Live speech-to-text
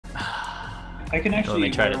I can actually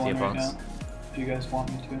try to one see right Pohx. now, if you guys want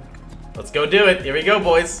me to. Let's go do it. Here we go,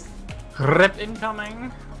 boys. Rip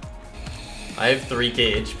incoming. I have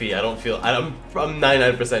 3k HP. I'm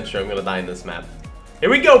 99% sure I'm gonna die in this map. Here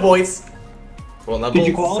we go, boys. Well, level Did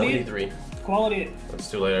you quality 73. it? Quality it. It's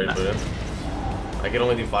too late. I already put it in. I can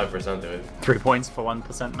only do 5% to it. 3 points for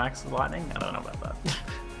 1% max lightning? I don't know about that.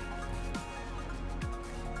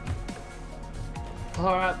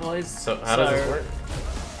 Alright, boys. So how does this work?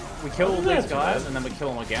 We kill all Not these too guys bad. and then we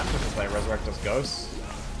kill them again because they resurrect as ghosts.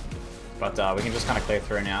 But we can just kind of clear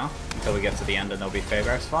through now until we get to the end and there'll be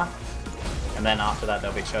Fairgrass fight. And then after that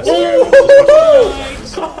there'll be chest.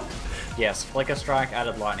 Yes, Flicker Strike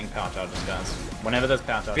added lightning power charges, guys. Whenever there's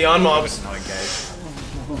power charges, Beyond mobs. not engaged.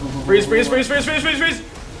 Freeze, freeze, freeze, freeze, freeze, freeze, freeze!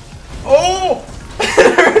 Oh!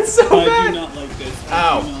 It hurts so I bad! do not like this.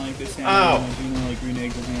 Ow. I do not like this hand. Ow. I do not like green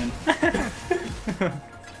eggs in hand.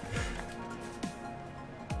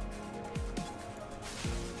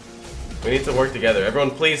 We need to work together.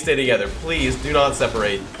 Everyone, please stay together. Please do not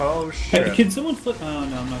separate. Oh Hey, shit. can someone flip? Oh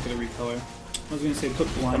no, I'm not gonna recolor. I was gonna say put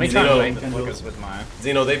blind. Let me try Zeno, and make the flickers with my...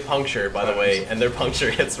 Zeno, they puncture, by the way, and their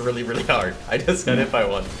puncture hits really, really hard. I just got hit by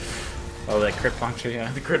one. Oh, that crit puncture,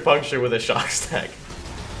 yeah. The crit puncture with a shock stack.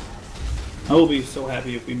 I will be so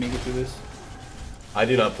happy if we make it through this. I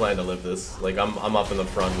do not plan to live this. Like, I'm up in the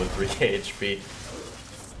front with 3k HP.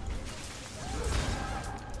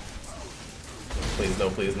 Please no,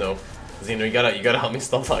 please no. Zeno, you gotta help me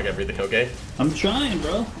stun block everything, okay? I'm trying,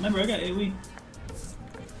 bro. Remember, I got AoE.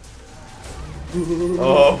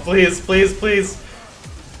 Oh, please, please, please.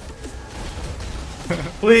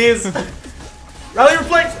 Please. Rally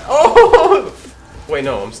reflect. Oh. Wait,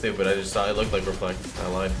 no, I'm stupid. I just saw it looked like reflect. I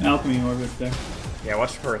lied. Alchemy orbit there. Yeah,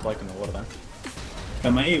 watch for reflect in the water then.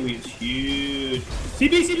 God, my AoE is huge.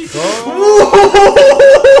 CB, CB, CB.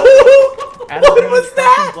 What was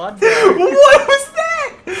that? Blood, What was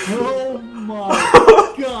that? Oh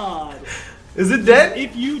my god. Is it dead?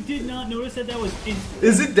 If you did not notice that, that was instant.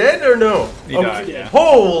 Is it dead or no? He Oh, died, yeah. yeah.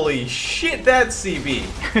 Holy shit, that's CB.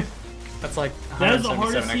 That's like That is the 177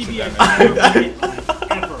 hardest extra CB damage. I've ever hit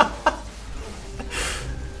ever.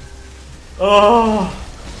 Oh.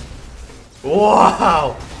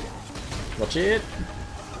 Wow. Watch it.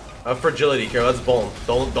 Fragility, Carol. That's bone.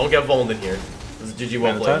 Don't get boned in here. This is GG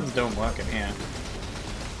well Man, the played. turns don't work in here.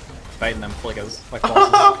 Baiting them flickers like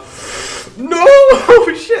bosses. No!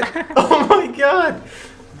 Oh shit! Oh my god!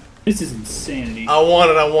 This is insanity. I want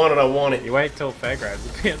it, I want it, I want it. You wait till Fairgraves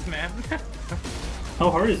appears, man. How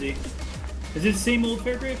hard is he? Is it the same old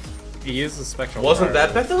Fairgraves? He uses spectral. Wasn't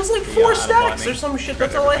that bad? That was like 4 Yeah, stacks lightning. or some shit.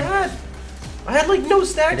 Crit That's all I everything. had. I had like no It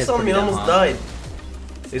stacks is on me. I pretty almost damn hard.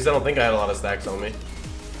 died. At least I don't think I had a lot of stacks on me.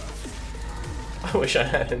 I wish I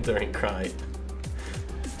had Enduring Cry.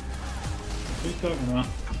 What are you talking about?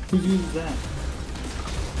 Who uses that?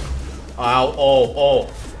 Ow, oh.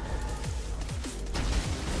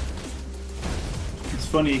 It's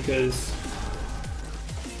funny because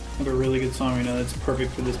I have a really good song right now that's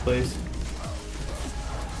perfect for this place.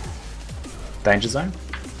 Danger zone?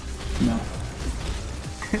 No.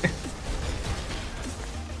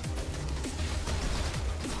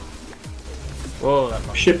 Whoa, that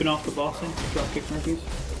fucking... Shipping off to Boston, dropkick Murphys.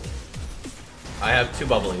 I have 2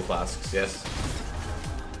 bubbling flasks, yes.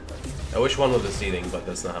 I wish one was a seething, but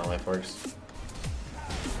that's not how life works.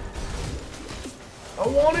 I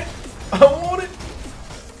want it! I want it!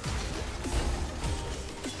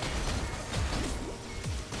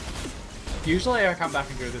 Usually I come back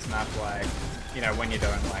and do this map like, you know, when you're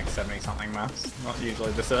doing like 70 something maps. Not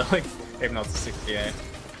usually this early, even though it's a 68.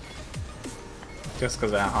 Just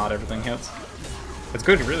because of how hard everything hits. It's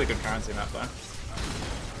good, really good currency map though.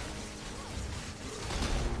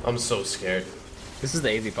 I'm so scared. This is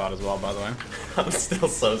the easy part as well, by the way. I'm still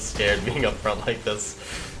so scared being up front like this.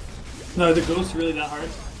 No, the ghost really that hard?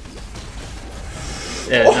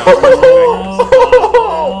 Yeah, no.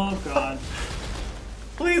 Oh god.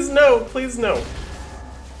 Please no, please no.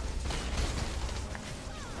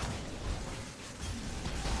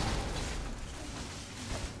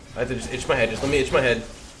 I have to just itch my head. Just let me itch my head.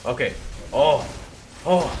 Okay. Oh.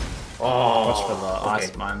 Oh. Oh. Watch for the okay.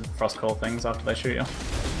 ice mine, frost core things after they shoot you.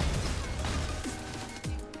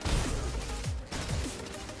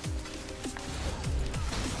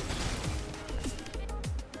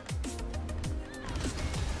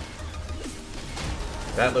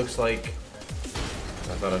 That looks like...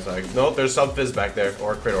 I thought I saw it. Nope, there's sub fizz back there.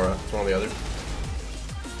 Or crit aura. It's one or the other.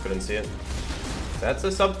 Couldn't see it. That's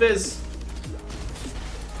a sub fizz.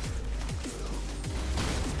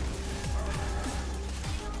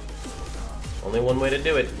 Only one way to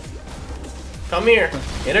do it. Come here.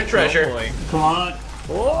 Inner treasure. Oh boy. Come on.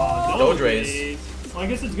 Oh, Doge raise. Well, I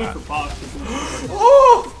guess it's good for Pohx.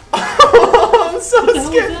 Oh! I'm so What the hell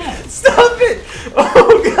scared. was that? Stop it!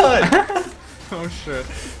 Oh god! Oh shit.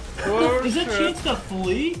 Is that chance to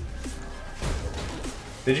flee?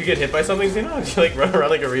 Did you get hit by something, Zeno? Did you like run around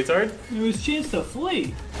like a retard? It was chance to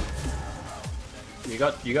flee. You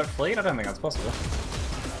got fleet? I don't think that's possible.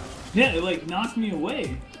 Yeah, it like knocked me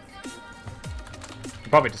away. You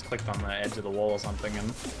probably just clicked on the edge of the wall or something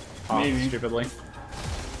and Maybe. stupidly.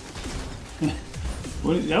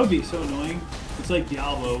 That would be so annoying. It's like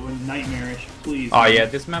Diablo and nightmarish. Please. Oh yeah,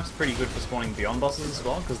 this map's pretty good for spawning beyond bosses as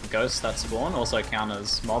well, because the ghosts that spawn also count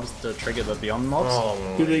as mobs to trigger the beyond mobs.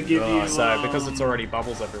 Oh, Do they give you? So because it's already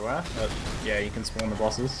bubbles everywhere, yeah, you can spawn the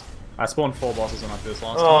bosses. I spawned 4 bosses when I did this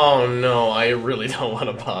last time. Oh no, I really don't want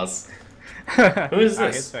a boss. Who is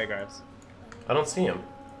this? It's Fairgraves. I don't see him.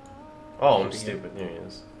 Oh, I'm stupid. Here he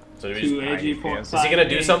is. So do we just... 2 AG, 4, Is 5, Is he gonna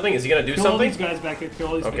do 8. something? Is he gonna do Kill all something? these guys back here. Kill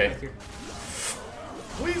all these Okay. guys back here.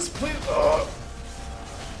 Please, please. Oh.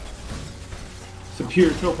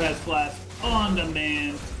 Superior Topaz Flask on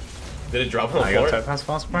demand. Did it drop on the I got floor? Topaz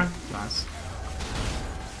fast, bro. Nice.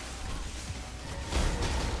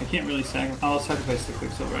 I can't really sacrifice. I'll sacrifice the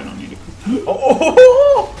Quicksilver. I don't need it.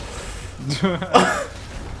 Oh!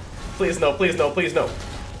 Please no, please no, please no.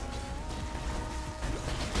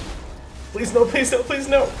 Please no, please no, please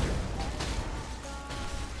no.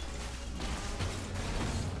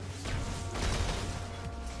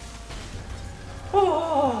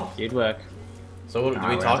 Oh. Good work. So what, do Nah,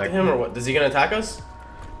 we we're talk to attacking. him or what? Is he gonna attack us?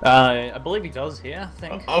 I believe he does here, I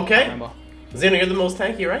think. Okay. I don't remember. Zeno, you're the most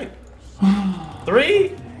tanky, right?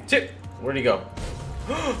 3, 2. Where'd he go?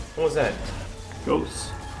 What was that?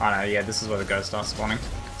 Ghosts. Oh no, yeah, this is where the ghost starts spawning.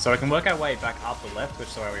 So we can work our way back up the left, which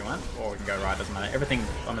is the way we went, or we can go right, doesn't matter. Everything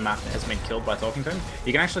on the map has been killed by talking to him.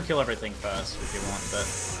 You can actually kill everything first if you want, but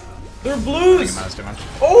They're I think blues! it matters too much.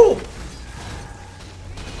 Oh!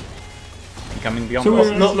 Incoming beyond So the we're-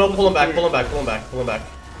 boss. No, no, pull him back, pull him back, pull him back, pull him back.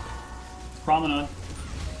 Promenade.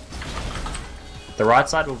 The right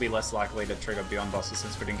side will be less likely to trigger beyond bosses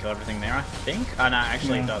since we didn't kill everything there, I think. Oh no,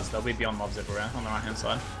 actually it does. There'll be beyond mobs everywhere on the right hand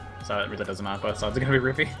side. So it really doesn't matter, both sides are going to be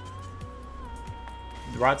rippy.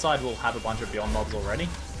 The right side will have a bunch of beyond mobs already.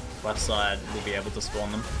 Left side will be able to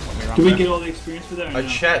spawn them when we run Do we there. get all the experience for that? Or A no?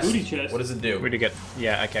 chest. Booty chest. What does it do? We do get,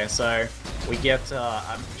 yeah, okay, so we get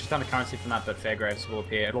just kind of currency from that, but Fairgraves will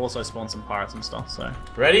appear. It'll also spawn some pirates and stuff, so.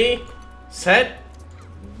 Ready, set,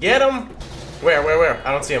 get him. Where?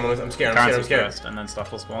 I don't see him. I'm scared. Currency I'm scared. first, and then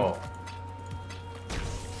stuff will spawn.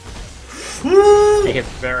 Oh. He hits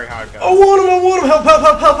very hard, guys. I want him. I want him. Help! Help!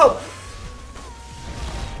 Help! Help! Help!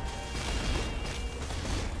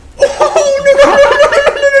 Oh no!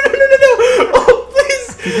 Oh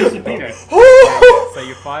please! Okay. Oh. So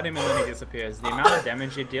you fight him and then he disappears. The amount of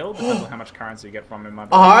damage you deal depends on how much currency you get from him.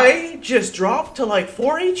 I just dropped to like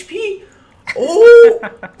 4 HP. Oh!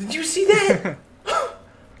 Did you see that?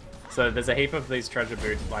 So there's a heap of these treasure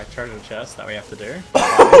chests that we have to do. And then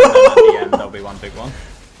at the end there'll be one big one.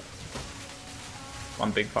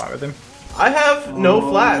 One big fight with him. I have no Oh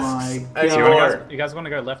flasks my anymore. You guys want to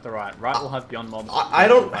go left or right? Right will have beyond mobs. I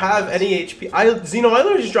don't have any HP. Zeno, I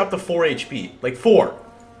literally just dropped to 4 HP. Like 4.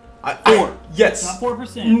 4. Yes. Not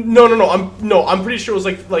 4%. No. I'm pretty sure it was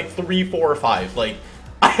like 3, 4, or 5. Like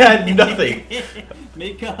I had nothing.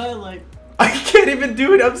 Make a highlight. I can't even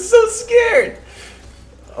do it. I'm so scared.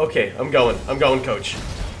 Okay, I'm going, coach.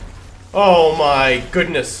 Oh my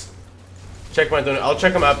goodness. Check my donut. I'll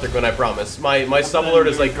check them after when I promise. My sub alert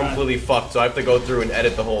is like completely fucked, so I have to go through and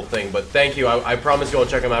edit the whole thing. But thank you. I promise you I'll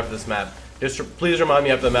check them after this map. Just please remind me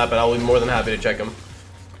after the map, and I'll be more than happy to check them.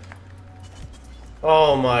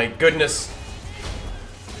 Oh my goodness.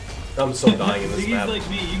 I'm so dying in this Ziggy's map. like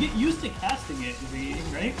me. You get used to casting it, Ziggy,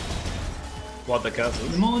 right? What, the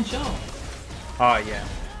curses? The Mullen Shell. Oh yeah.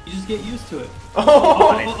 You just get used to it. Oh,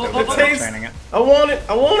 I need to do the it. taste. Training it. I want it.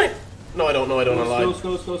 No, I don't. I lied.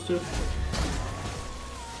 Ghost.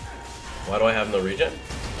 Why do I have no regen?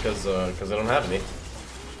 Because I don't have any.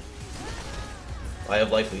 I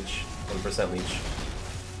have life leech, 1% leech.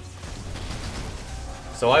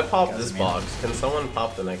 So I popped this box. Can someone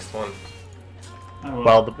pop the next one?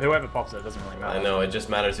 Well, whoever pops it doesn't really matter. I know, it just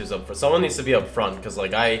matters who's up front. Someone needs to be up front, because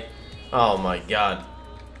like oh my god.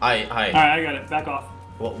 Alright, I got it. Back off.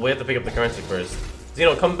 Well, we have to pick up the currency first.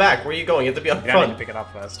 Zeno, come back. Where are you going? You have to be up You don't need front. to pick it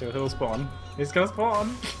up first. He'll spawn. He's gonna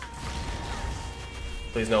spawn.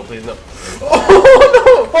 Please no, please no.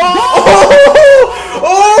 Oh no!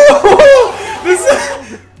 Oh! This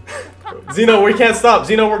is... Zeno, we can't stop.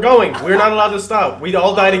 Zeno, we're going. We're not allowed to stop. We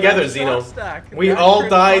all die together, Zeno. We all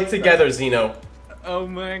die together, Zeno. Oh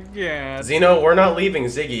my god. Zeno, we're not leaving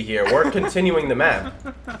Ziggy here. We're continuing the map.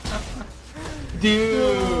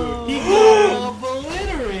 Dude, he got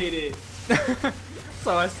obliterated.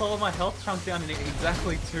 So I saw my health chunk down in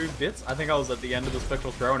exactly 2 bits. I think I was at the end of the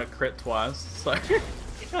spectral throw and it crit twice. So I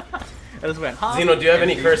just went. Zeno, do you have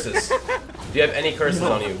any curses? Do you have any curses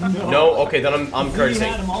on you? No. Okay, then I'm cursing.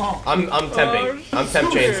 had 'em all. I'm temping. I'm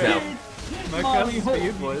temp chains now. No curses for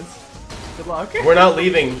you, boys. Good luck. We're not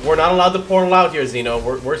leaving. We're not allowed to portal out here, Zeno.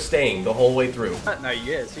 We're staying the whole way through. No,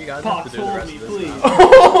 yes, you guys Pohx, have to do the hold rest me, of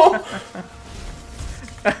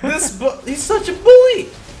this. please. He's such a bully.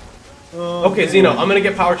 Oh, Okay, man. Zeno, I'm gonna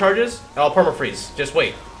get power charges. I'll permafreeze. Just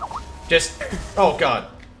wait. Oh god.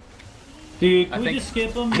 Dude, I can we think- just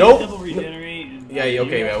skip him? Nope. Double regenerate. And Yeah,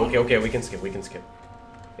 okay. We can skip.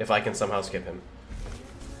 If I can somehow skip him.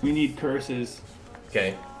 We need curses.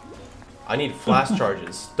 Okay. I need flash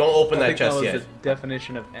charges. Don't open I that think chest that was yet. the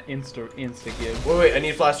definition of insta give. Wait, I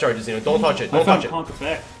need flash charges, Zeno. Don't touch it. I Don't found touch it. Conk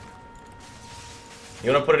effect.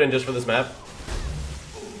 You wanna put it in just for this map?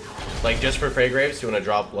 Like, just for Freygraves? You wanna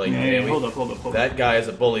drop, like, Yeah, AoE? hold up. That guy is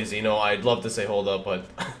a bully, Zeno. I'd love to say hold up, but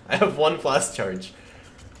I have 1 flash charge.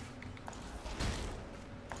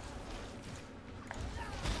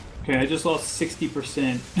 Okay, I just lost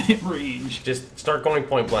 60% range. Just start going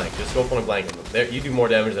point blank. Just go point blank. There, you do more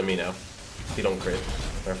damage than me now. If you don't crit.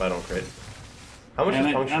 Or if I don't crit. How much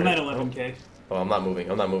is puncture? I'm at 11k. Oh, I'm not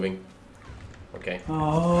moving. Okay.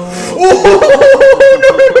 Oh.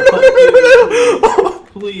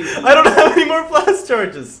 Please. I don't have any more flash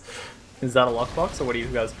charges. Is that a lockbox or what are you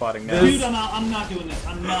guys fighting now? Dude, I'm not doing this.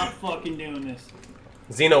 I'm not fucking doing this.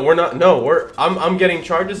 Zeno, I'm getting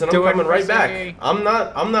charges and I'm coming right back. I'm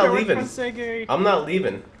not leaving. I'm not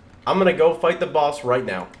leaving. I'm gonna go fight the boss right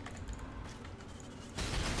now.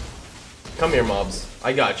 Come here, mobs.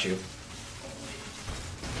 I got you.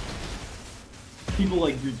 People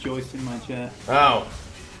like rejoice in my chat. Oh.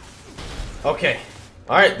 Okay.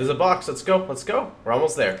 Alright, there's a box. Let's go. We're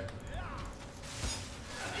almost there.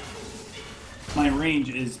 My range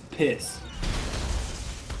is piss.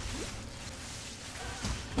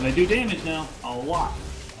 But I do damage now. A lot.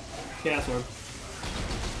 Chaos Orb.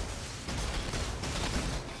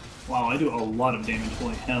 Wow, I do a lot of damage.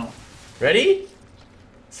 Holy hell. Ready?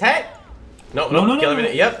 Set. No, kill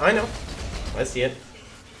everything. Yep, I know. I see it.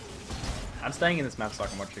 I'm staying in this map so I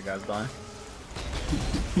can watch you guys die.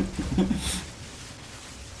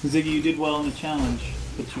 Ziggy, you did well in the challenge,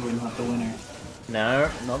 but you were not the winner. No,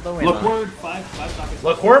 not the winner. Look word, five sockets.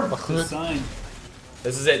 Look word. The sign.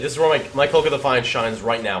 This is it. This is where my Cloak of Defiance shines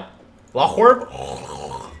right now. Lochorb?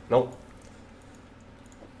 Nope.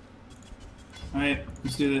 Alright,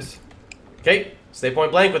 let's do this. Okay, stay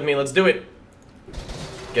point blank with me. Let's do it.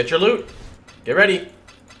 Get your loot. Get ready.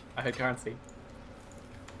 I heard currency.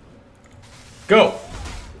 Go.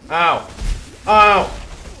 Ow. Ow.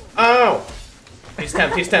 Ow. He's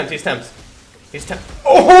temped.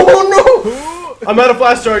 Oh no! I'm out of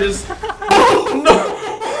flash charges. Oh no!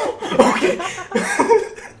 Okay.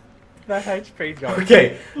 That HP got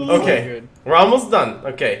Okay. good. We're almost done.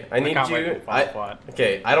 Okay, I need can't wait you. for the final fight.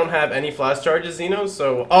 Okay, I don't have any flash charges, Zeno.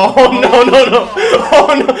 So. Oh no!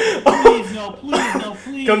 Oh no!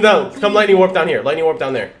 Please. Come down. Please. Come lightning warp down here. Lightning warp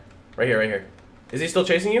down there. Right here. Is he still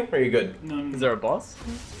chasing you? Or are you good? No. Is there a boss?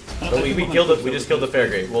 No, we killed it. We just killed the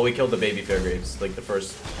Fairgrave. Well, we killed the baby Fairgraves, like the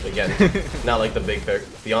first again. Not like the big Fair.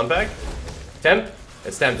 Beyond bag. Temp.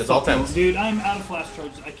 It's temp. It's all temp. Dude, I'm out of flash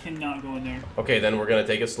charges. I cannot go in there. Okay, then we're gonna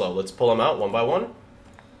take it slow. Let's pull them out one by one.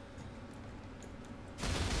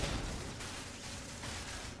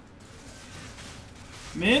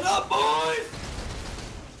 Man up, boys!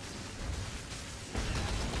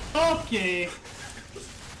 Okay.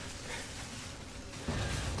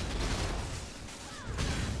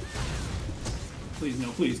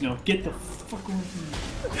 Please no. Get the fuck away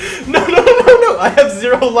from me. No! I have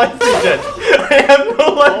 0 life regen. I have no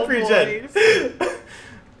life regen.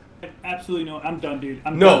 Absolutely no. I'm done, dude.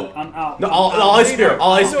 I'm No. done. I'm out. No, I'll ice spear.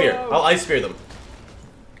 I'll ice spear them.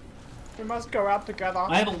 We must go out together.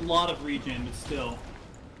 I have a lot of regen, but still.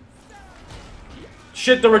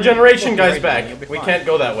 Shit, the regeneration guy's You'll back. be We fine. can't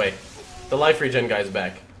go that way. The life regen guy's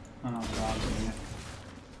back. Oh god. Man.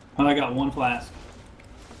 Oh, I got 1 flask.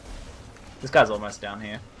 This guy's almost down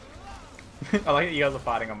here. I like that you guys are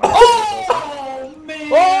fighting on my Oh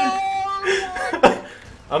man!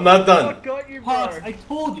 I'm not done. What got you, bro? Pohx, I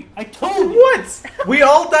told you. What? We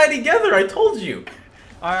all die together. I told you.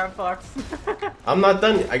 Alright, Fox. I'm not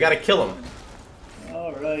done. I gotta kill him.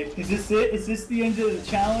 All right. Is this it? Is this the end of the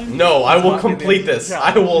challenge? No, I will not gonna complete be the this.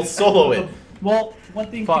 I challenge. will solo it. Well, one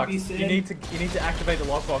thing to Fox, be said. you need to activate the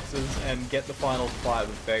lockboxes and get the final fight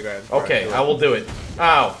with Fairgrave. Okay, I will do it.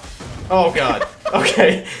 Ow. Oh god.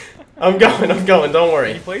 Okay. I'm going, don't Can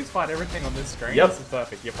worry. you please fight everything on this screen? Yep. This is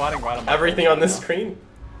perfect. You're fighting right on my Everything on this now. screen?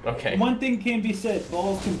 Okay. One thing can be said,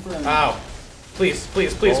 balls confirmed. Ow. Please,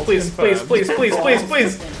 please, please, Balls please, please, confirmed. please, please, please,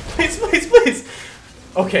 please, please, please, please.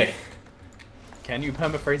 Okay. Can you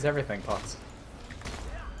permafreeze everything, Pohx?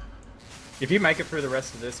 If you make it through the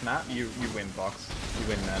rest of this map, you win, Pohx. You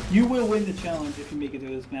win, man. You will win the challenge if you make it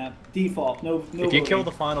through this map. Default, no If you voting. kill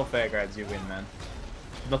the final fairgrades, you win, man.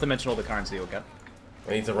 Not to mention all the currency you'll get.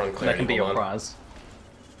 I need to run clarity. That can be your hold on. prize.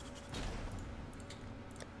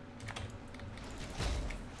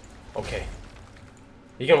 Okay.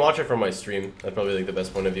 You can watch it from my stream. That's probably like the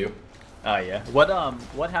best point of view. Oh yeah. What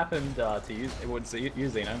happened to you? What's you,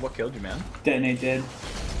 Zeno? What killed you, man? Detonate dead.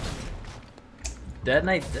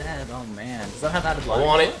 Detonate dead. Oh man. Does that have added life? I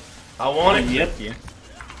want it. I want it. Yep. Thank you.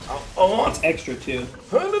 I want It's extra too.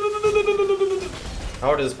 How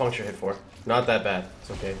hard does this puncture hit for? Not that bad. It's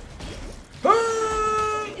okay.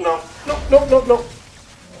 No, no, no, no, no.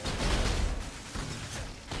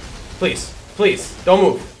 Please, please, don't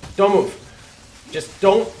move. Don't move. Just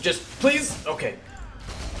don't, just please. Okay.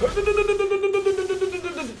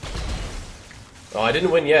 Oh, I didn't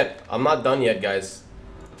win yet. I'm not done yet, guys.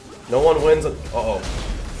 No one wins. Uh-oh.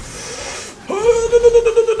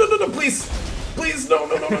 Please. Please, no,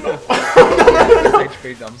 no, no, no, no.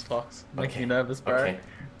 HP dumps, Pohx. Making you nervous, bro. Okay.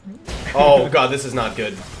 Oh, God, this is not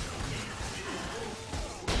good.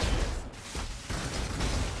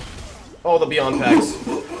 Oh, the Beyond packs.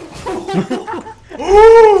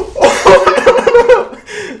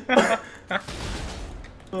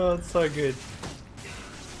 Oh, it's so good.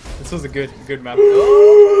 This was a good map. Puncture,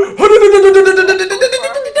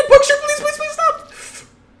 please, please, please stop.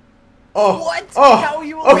 Oh. What? Oh. How are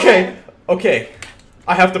you Okay. alive? Okay.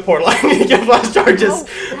 I have to pour lightning to get blast charges.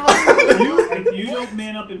 If you don't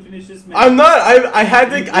man up and finish this match, I'm not. I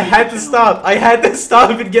had to stop. I had to stop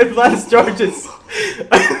and get blast charges.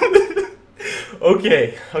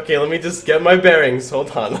 Okay. Okay. Let me just get my bearings.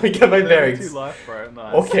 Hold on. Let me get my bearings. 2 life, bro.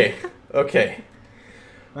 Nice. Okay. Okay.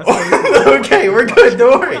 That's so Okay. We're good.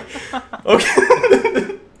 Don't worry.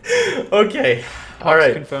 Okay. Okay. All Pohx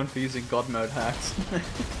right. confirmed for using God mode hacks.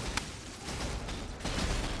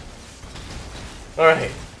 All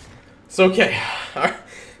right. It's okay. All right.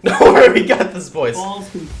 Don't worry. We got this, boys. balls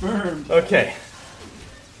confirmed. Okay.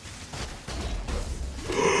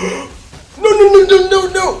 No, no, no, no, no,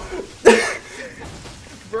 no.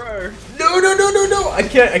 Bro. No, no, no, no, no. I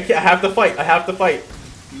can't. I have to fight. I have to fight.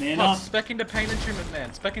 Man Pohx, up. spec into pain attunement,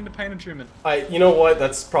 man. Spec into pain attunement. You know what?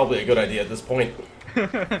 That's probably a good idea at this point.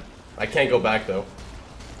 I can't go back though.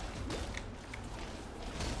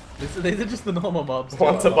 These are just the normal mobs. I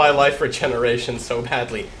want to buy life regeneration so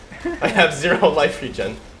badly. I have 0 life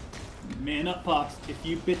regen. Man up, Pohx. If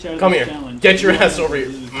you bitch out of Come this here. challenge, Get your you ass will over here.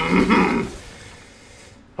 lose.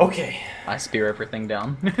 Okay. I spear everything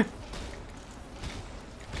down.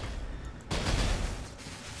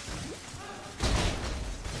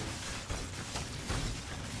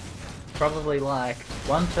 Probably like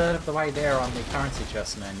 1/3 of the way there on the currency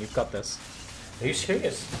chest, man. You've got this. Are you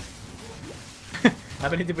serious? How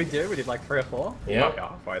many did we do? We did like 3 or 4? Yeah. Like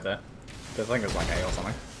halfway there. I think it was like 8 or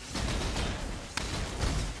something.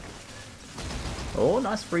 Oh,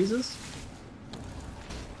 nice freezes.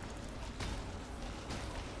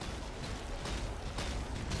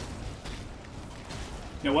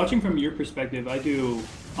 Now, watching from your perspective, I do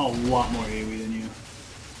a lot more AoE than you.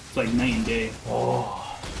 It's like night and day. Oh.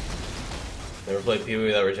 Never played Pee-wee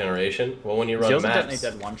without regeneration? Well, when you Is yours run a maps,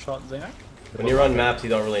 detonate dead one-shot, Zeno? when you run maps, you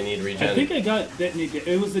don't really need I regen. think I got Detonate Dead.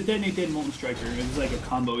 It was the Detonate Dead Molten Striker. It was like a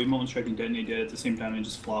combo. We Molten Strike and Detonate Dead at the same time and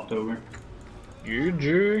just flopped over.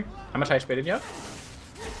 GG. How much HP did you have?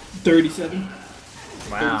 37.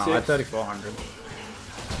 Wow, I 36. had 3400.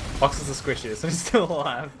 Pohx is the squishiest and he's still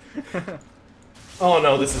alive. Oh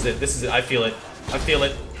no, this is it. This is it. I feel it. I feel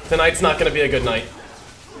it. Tonight's not gonna be a good night.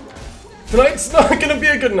 Tonight's not gonna be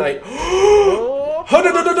a good night. How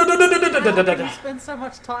did you spend so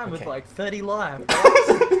much time with Okay. like 30 lives?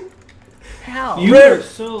 How? You Rare. are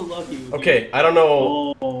so lucky. With Okay, I don't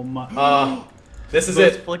know. Oh my. This is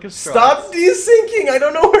Those it. flicker Stop strikes. desyncing. I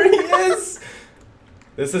don't know where he is.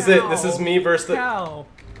 This is it. This is me versus the. How?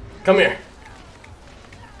 Come here.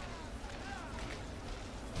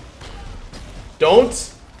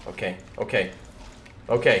 Don't. Okay. Okay.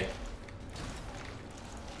 Okay.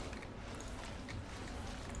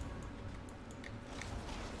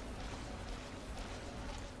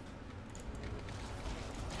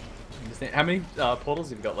 How many portals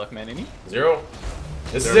have you got left, man? Any? 0.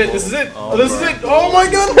 This is Zero it. This is it. Oh, This is bro. it. Oh my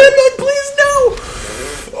God, Landmine, please no.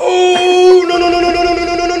 Oh no no no no no no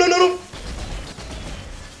no no no no no.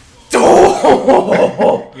 Oh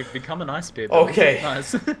Oh, You've become an ice spear. Okay.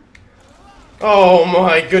 Nice. oh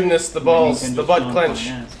my goodness, the balls, Can the just butt stomp clench,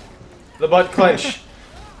 my ass. the butt clench.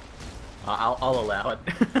 I'll allow it.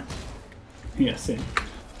 Yeah, same.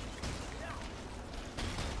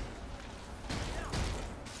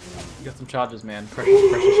 You got some charges, man.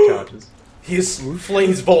 Precious charges. He's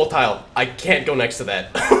volatile. I can't go next to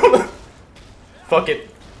that. Fuck it.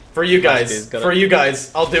 For you guys. For you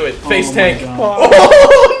guys. I'll do it. Face my tank. God.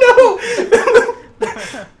 Oh no!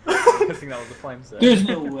 I think that was a flame set. There's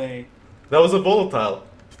no way. That was a volatile.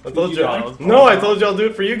 I told you you. die? No, I told you I'll do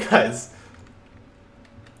it for you guys.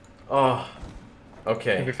 Oh. Have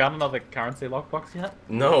Okay. you found another currency lockbox yet?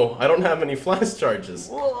 No, I don't have any flash charges.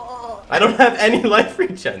 I don't have any life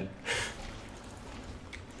regen.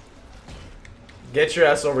 Get your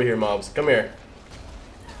ass over here, mobs. Come here.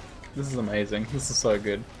 This is amazing. This is so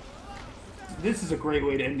good. This is a great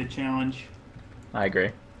way to end the challenge. I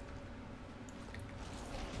agree.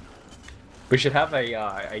 We should have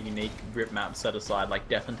a unique rip map set aside, like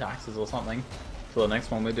death and taxes or something, for the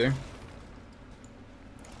next one we do.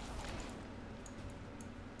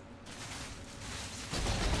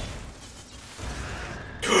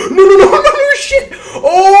 No, shit!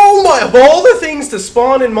 Oh my, of all the things to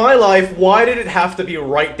spawn in my life, why did it have to be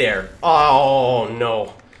right there? Oh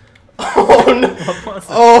no. Oh no.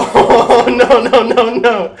 Oh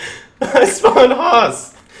no. I spawned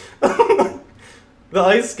Haas. The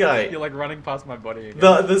ice guy. You're like running past my body again.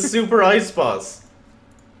 The super ice boss.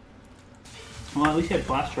 Well, at least you had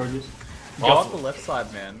blast charges. Go up the left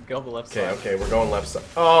side, man. Go up the left side. Okay, we're going left side.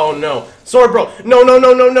 Oh no. Sword bro.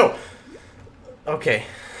 No. Okay.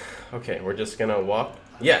 Okay, we're just gonna walk.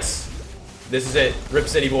 Yes. This is it. Rip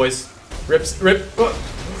City, boys. Rip.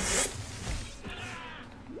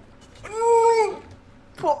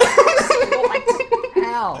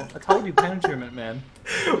 Ow! I told you, penetrament, man.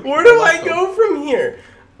 Where do I go from here?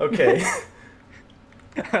 Okay.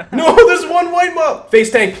 No, there's one white mob.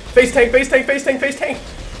 Face tank.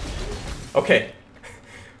 Okay.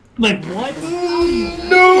 Like what?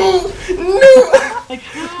 No. Like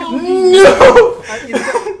how? No.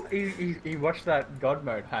 He watched that God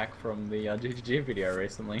mode hack from the GGG video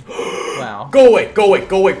recently. Wow. Go away,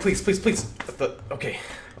 please.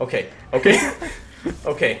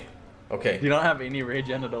 Okay. Do you not have any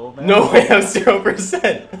regen at all, man? No, I have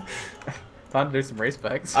 0%. Time to do some race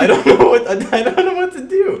packs. I don't know what to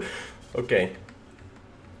do. Okay.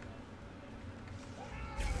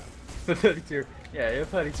 32. Yeah, you're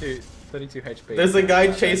 32 HP. There's a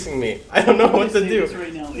guy chasing me. I don't know what to do.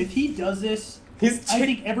 Right now, if he does this, He's I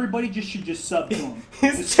think everybody just should just sub to him.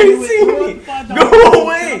 He's Just do it, chasing throw me. up $5, Go shut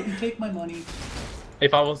away. up and take my money.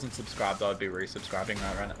 If I wasn't subscribed, I'd be resubscribing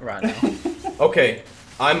right now. Okay,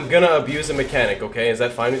 I'm gonna abuse a mechanic, okay? Is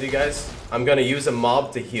that fine with you guys? I'm gonna use a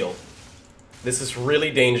mob to heal. This is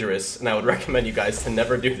really dangerous, and I would recommend you guys to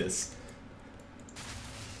never do this.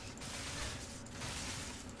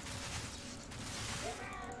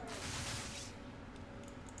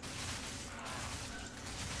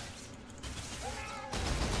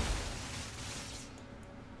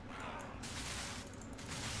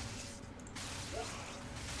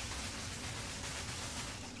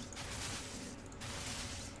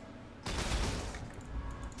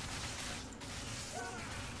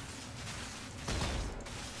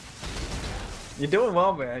 You're doing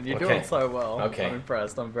well, man. You're doing Okay. so well. Okay. I'm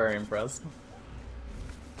impressed. I'm very impressed.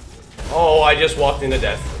 Oh, I just walked into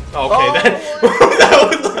death. Okay, Oh,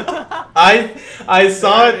 that I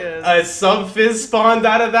saw There it it. is. A sub fizz spawned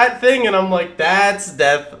out of that thing, and I'm like, that's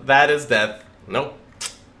death. That is death. Nope.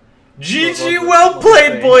 GG, well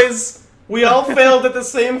played, boys. We all failed at the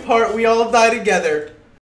same part. We all die together.